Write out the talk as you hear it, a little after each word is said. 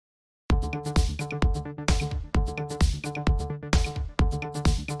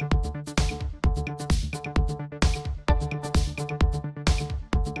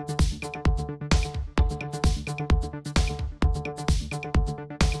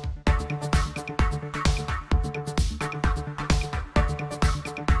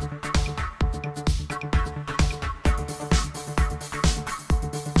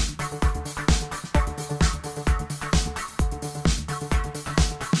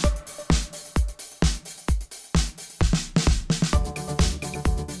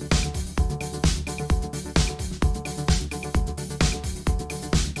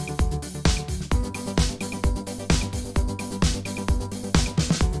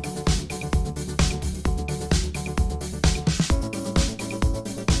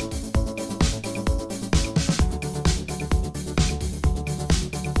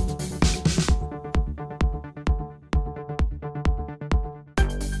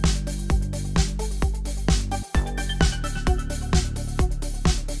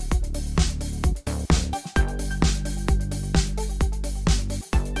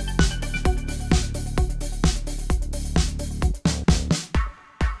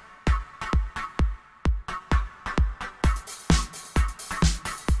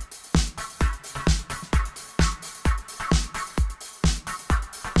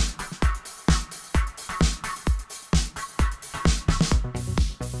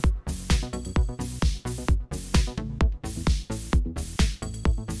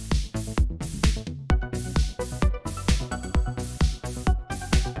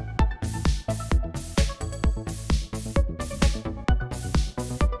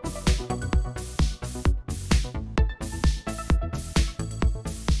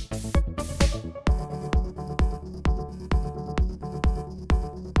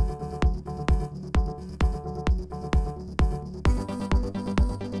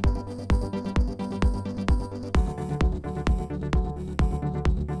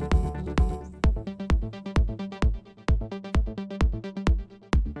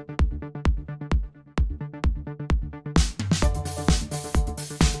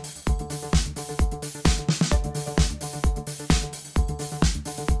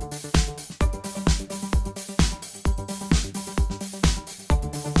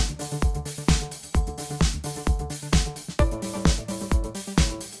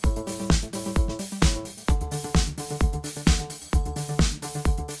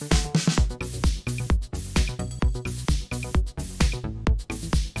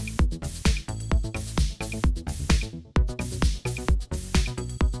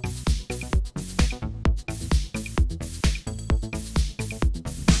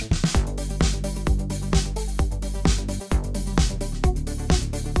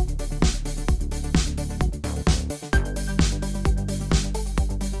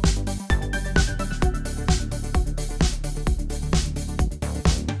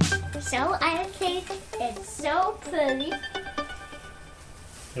so pretty.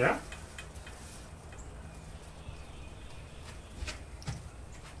 Yeah?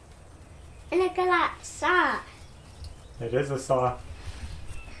 And look at that saw. It is a saw.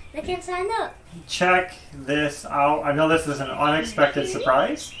 Look inside out. Check this out. I know this is an unexpected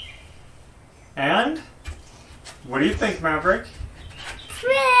surprise. And what do you think, Maverick?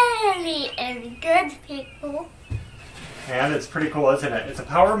 Pretty and good, people. And it's pretty cool, isn't it? It's a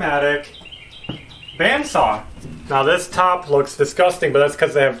Powermatic bandsaw. Now this top looks disgusting, but that's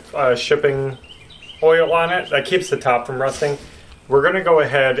because they have shipping oil on it. That keeps the top from rusting. We're going to go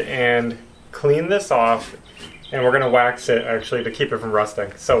ahead and clean this off, and we're going to wax it actually to keep it from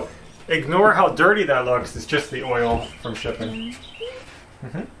rusting. So ignore how dirty that looks. It's just the oil from shipping.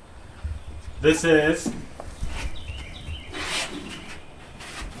 This is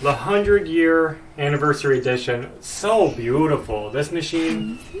the 100-year anniversary edition. So beautiful. This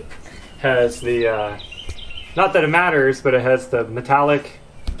machine has the, not that it matters, but it has the metallic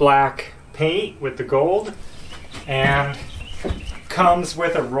black paint with the gold, and comes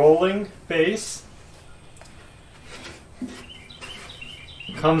with a rolling base.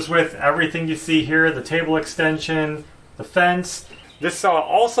 Comes with everything you see here, the table extension, the fence. This saw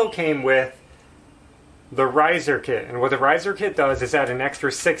also came with the riser kit, and what the riser kit does is add an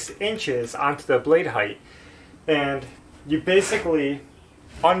extra 6 inches onto the blade height, and you basically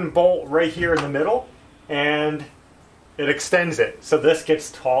unbolt right here in the middle and it extends it, so this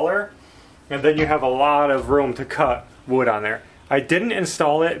gets taller, and then you have a lot of room to cut wood on there. I didn't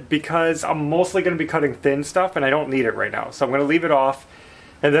install it because I'm mostly going to be cutting thin stuff and I don't need it right now, so I'm going to leave it off,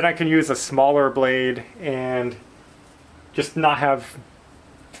 and then I can use a smaller blade and just not have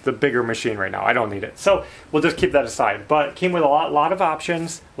the bigger machine right now. I don't need it. So we'll just keep that aside. But it came with a lot of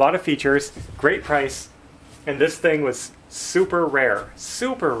options, a lot of features, great price, and this thing was super rare.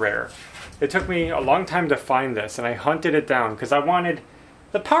 Super rare. It took me a long time to find this, and I hunted it down because I wanted...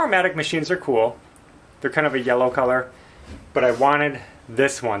 The Powermatic machines are cool. They're kind of a yellow color. But I wanted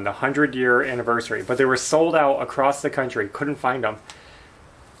this one, the 100-year anniversary. But they were sold out across the country. Couldn't find them.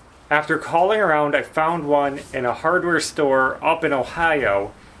 After calling around, I found one in a hardware store up in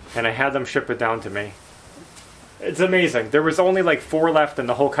Ohio, and I had them ship it down to me. It's amazing. There was only like 4 left in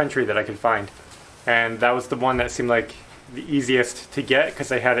the whole country that I could find, and that was the one that seemed like the easiest to get because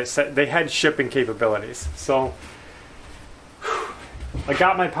they had it set. They had shipping capabilities. So I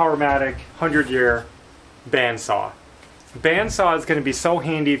got my Powermatic 100-year bandsaw. Bandsaw is going to be so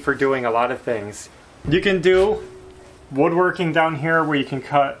handy for doing a lot of things. You can do woodworking down here where you can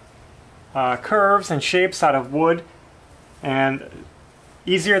cut curves and shapes out of wood, and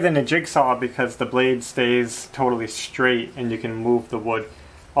easier than a jigsaw because the blade stays totally straight and you can move the wood.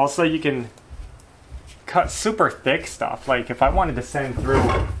 Also, you can cut super thick stuff. Like if I wanted to send through,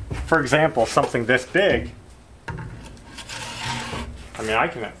 for example, something this big, I mean, I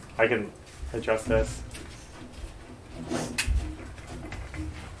can adjust this.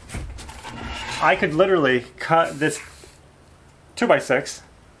 I could literally cut this 2x6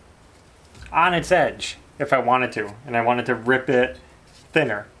 on its edge if I wanted to, and I wanted to rip it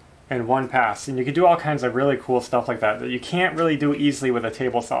thinner in one pass. And you can do all kinds of really cool stuff like that you can't really do easily with a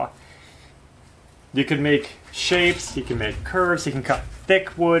table saw. You can make shapes, you can make curves, you can cut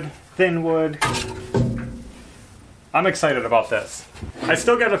thick wood, thin wood. I'm excited about this. I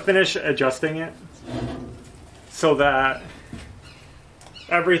still got to finish adjusting it so that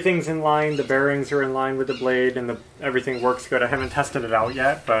everything's in line, the bearings are in line with the blade, and everything works good. I haven't tested it out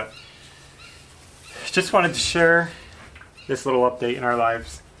yet, but just wanted to share this little update in our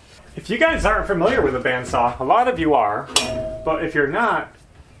lives. If you guys aren't familiar with a bandsaw, a lot of you are, but if you're not,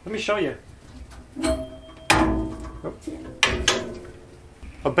 let me show you.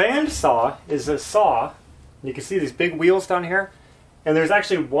 A bandsaw is a saw. You can see these big wheels down here, and there's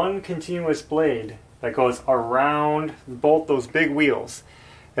actually one continuous blade that goes around both those big wheels.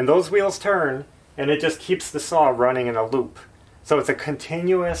 And those wheels turn, and it just keeps the saw running in a loop. So it's a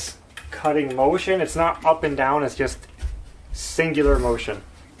continuous cutting motion. It's not up and down, it's just singular motion.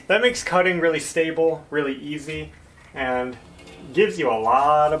 That makes cutting really stable, really easy, and gives you a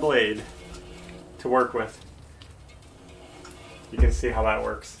lot of blade to work with. You can see how that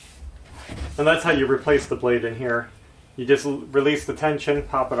works. And that's how you replace the blade in here. You just release the tension,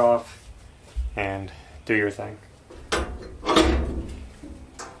 pop it off, and do your thing.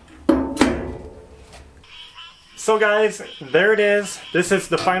 So guys, there it is. This is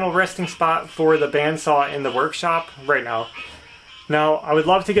the final resting spot for the bandsaw in the workshop right now. Now, I would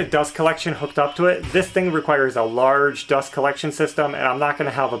love to get dust collection hooked up to it. This thing requires a large dust collection system, and I'm not going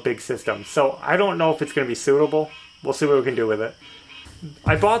to have a big system. So I don't know if it's going to be suitable. We'll see what we can do with it.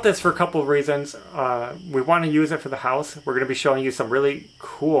 I bought this for a couple of reasons. We want to use it for the house. We're going to be showing you some really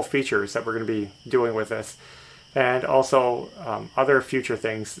cool features that we're going to be doing with this, and also other future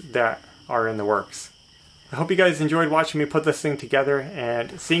things that are in the works. I hope you guys enjoyed watching me put this thing together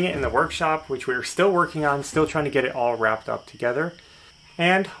and seeing it in the workshop, which we're still working on, still trying to get it all wrapped up together.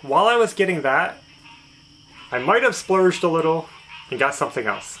 And while I was getting that, I might have splurged a little and got something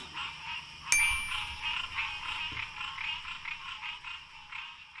else.